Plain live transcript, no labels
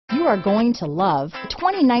you are going to love the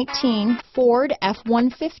 2019 Ford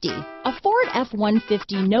F-150. A Ford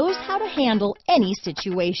F-150 knows how to handle any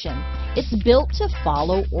situation. It's built to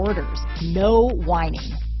follow orders, no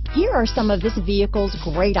whining. Here are some of this vehicle's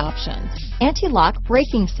great options: anti-lock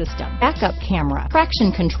braking system, backup camera,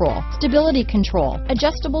 traction control, stability control,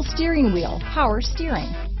 adjustable steering wheel, power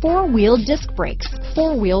steering, four-wheel disc brakes,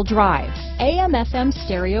 four-wheel drive, AM/FM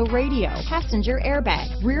stereo radio, passenger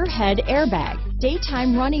airbag, rear head airbag,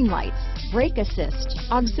 daytime running lights, brake assist,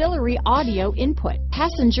 auxiliary audio input,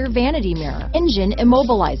 passenger vanity mirror, engine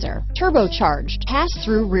immobilizer, turbocharged,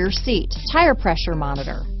 pass-through rear seat, tire pressure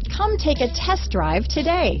monitor. Come take a test drive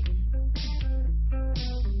today.